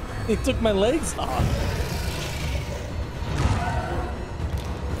 he took my legs off.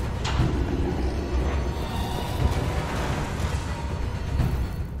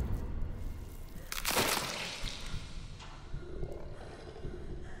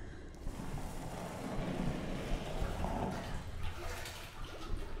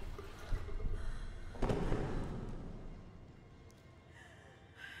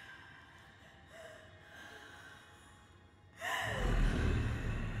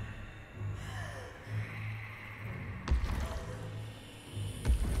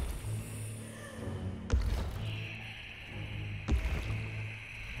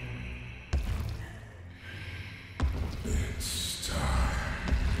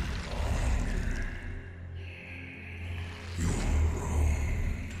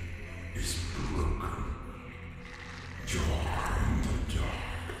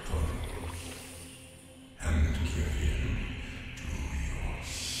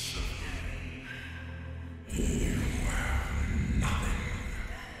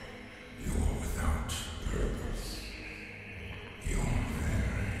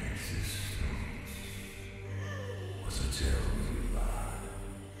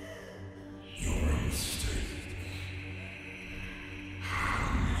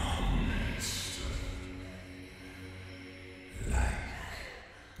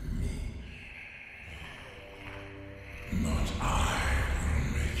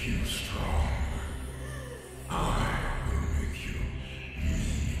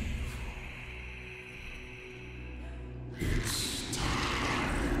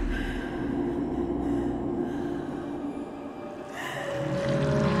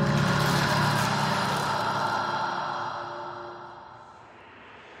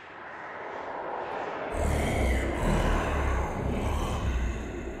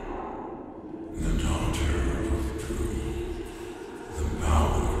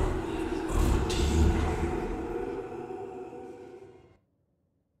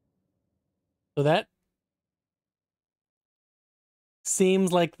 So that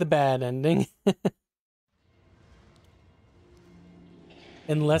seems like the bad ending.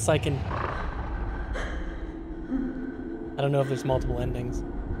 Unless I can... I don't know if there's multiple endings.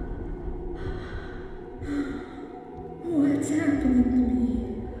 What's happening to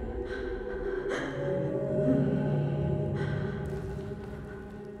me?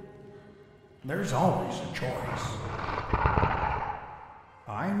 There's always a choice.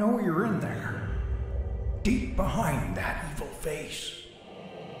 I know you're in there. Deep behind that evil face.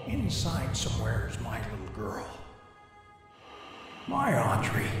 Inside somewhere is my little girl. My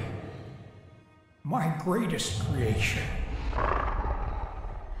Audrey. My greatest creation.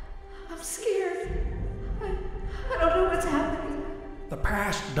 I'm scared. I don't know what's happening. The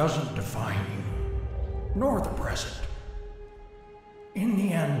past doesn't define you, nor the present. In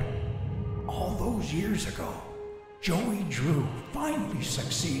the end, all those years ago, Joey Drew finally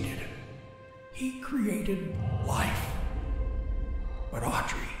succeeded. He created life. But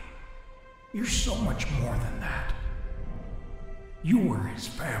Audrey, you're so much more than that. You were his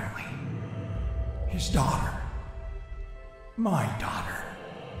family. His daughter. My daughter.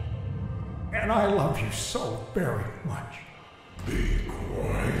 And I love you so very much. Be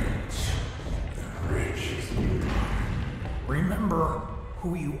quiet. The rich is mine. Remember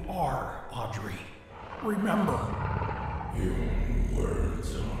who you are, Audrey. Remember. Your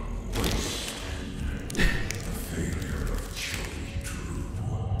words are wasted. The failure of Joey Drew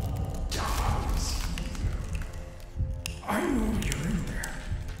dies here. I know you're in there.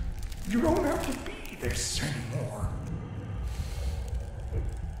 You don't have to be this anymore.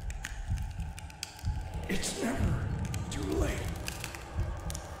 It's never too late.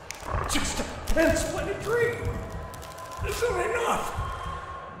 Just a pencil and a dream isn't enough.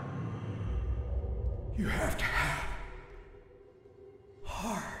 You have to have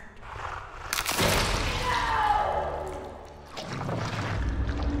heart.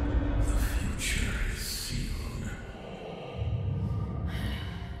 The future is sealed.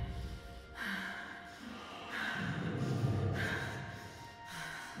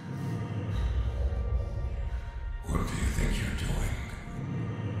 What do you think you're doing?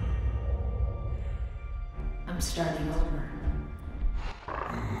 I'm starting over.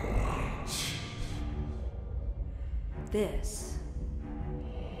 This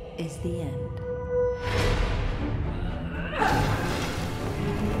is the end.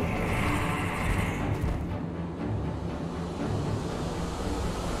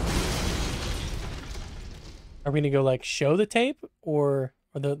 Are we gonna go like show the tape or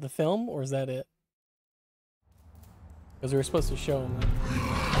the film, or is that it? Because we were supposed to show them.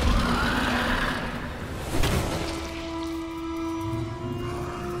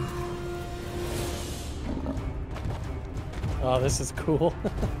 Oh, this is cool.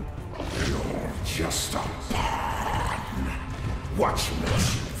 You're just a pawn. What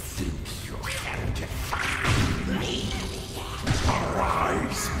makes you think you can define me?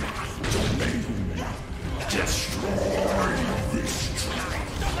 Arise, my domain. Destroy this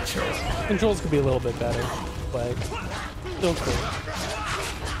treasure. Controls could be a little bit better, but still cool.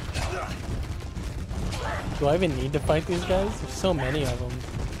 Do I even need to fight these guys? There's so many of them.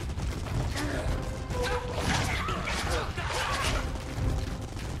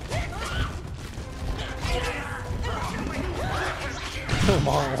 Kill them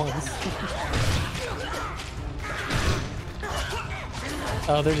all at once.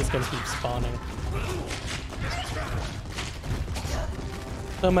 Oh, they're just gonna keep spawning.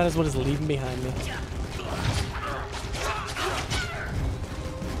 So I might as well just leave them behind me.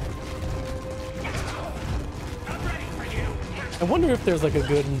 I wonder if there's like a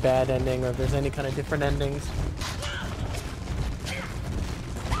good and bad ending, or if there's any kind of different endings.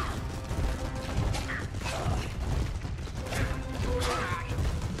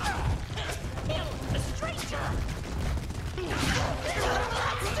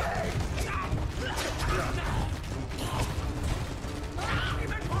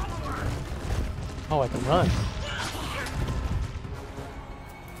 Oh, I can run.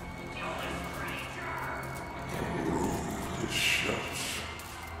 This shuts.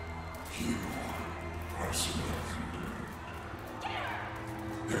 You are surrounded.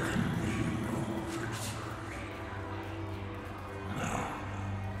 There can be no victory. Now,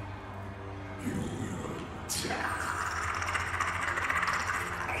 you will die.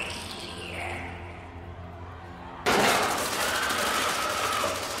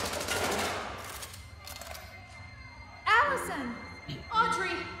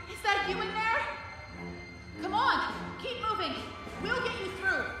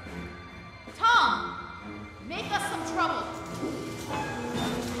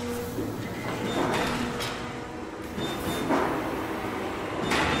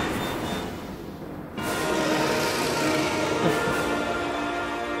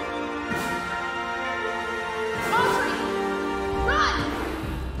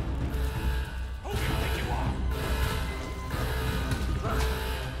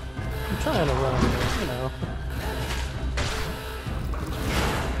 trying to run, you know.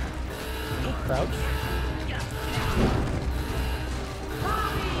 Crouch.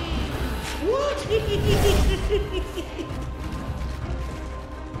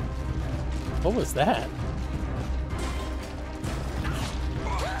 What was that?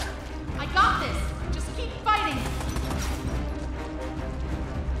 I got this! Just keep fighting!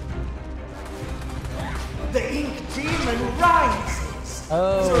 The ink demon rises!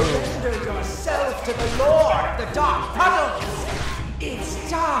 Oh. Surrender yourself to the Lord of the Dark Puddles! It's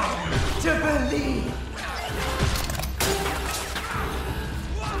time to believe!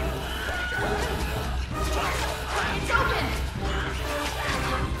 It's open!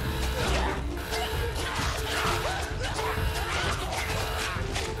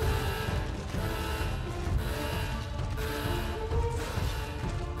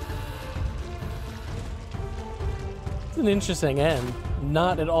 It's an interesting end.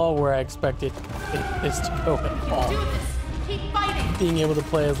 Not at all where I expected this to go at all. Do this! Keep fighting! Being able to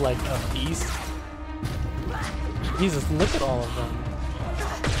play as like a beast. Jesus, look at all of them.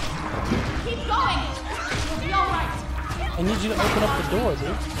 Keep going! You'll be alright! I need you to open up the door,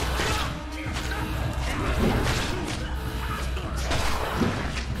 dude.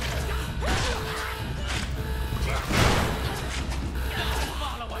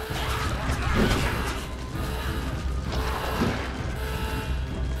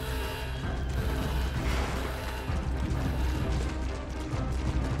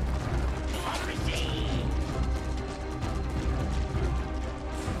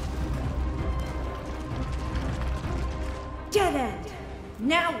 Dead end.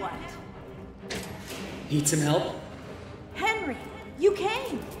 Now what? Need some help? Henry, you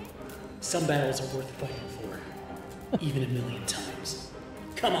came. Some battles are worth fighting for, even 1,000,000 times.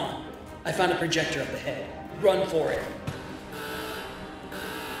 Come on, I found a projector up ahead. Run for it.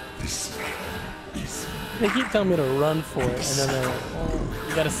 They keep telling me to run for it, and then they're like, oh,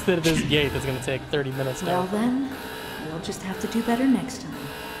 you gotta sit at this gate that's gonna take 30 minutes now. Well then, we'll just have to do better next time.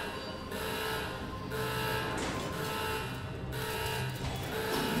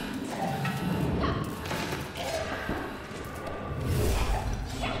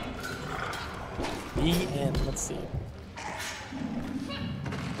 The end. Let's see.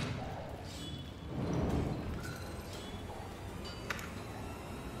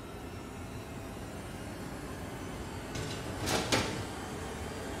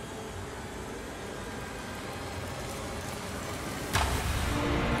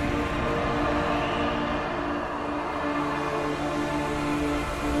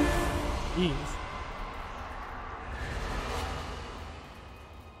 Jeez.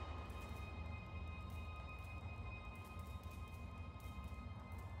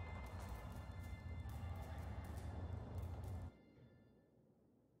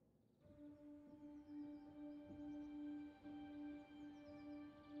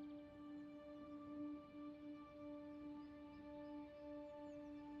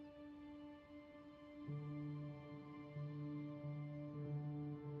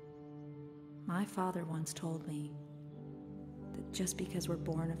 My father once told me that just because we're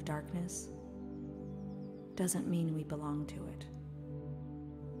born of darkness doesn't mean we belong to it.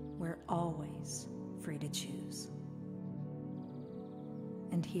 We're always free to choose.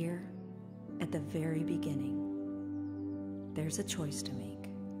 And here, at the very beginning, there's a choice to make.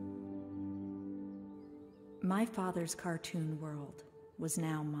 My father's cartoon world was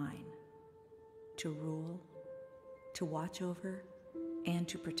now mine, to rule, to watch over, and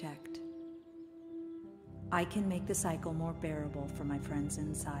to protect. I can make the cycle more bearable for my friends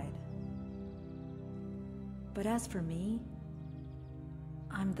inside. But as for me,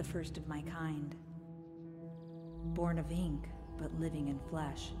 I'm the first of my kind. Born of ink, but living in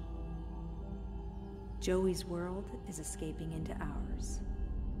flesh. Joey's world is escaping into ours.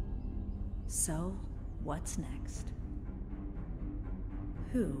 So, what's next?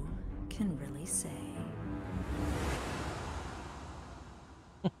 Who can really say?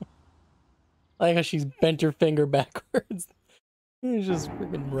 I like how she's bent her finger backwards. It's just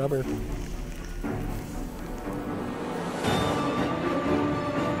freaking rubber.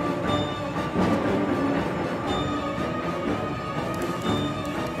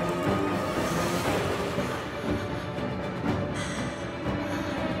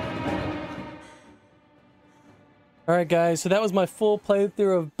 Alright guys, so that was my full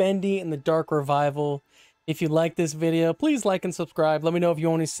playthrough of Bendy and the Dark Revival. If you like this video, please like and subscribe. Let me know if you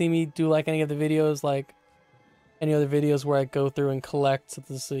want to see me do like any of the videos, like any other videos where I go through and collect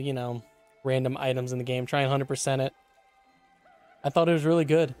this, you know, random items in the game. Try and 100% it. I thought it was really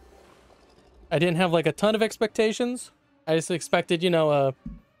good. I didn't have like a ton of expectations. I just expected, you know,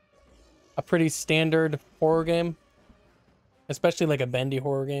 a pretty standard horror game, especially like a Bendy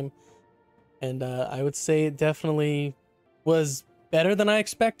horror game. And I would say it definitely was better than I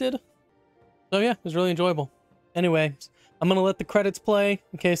expected. So yeah, it was really enjoyable. Anyway, I'm going to let the credits play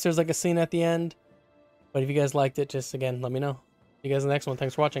in case there's like a scene at the end. But if you guys liked it, just again, let me know. See you guys in the next one.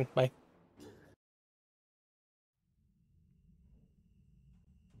 Thanks for watching. Bye.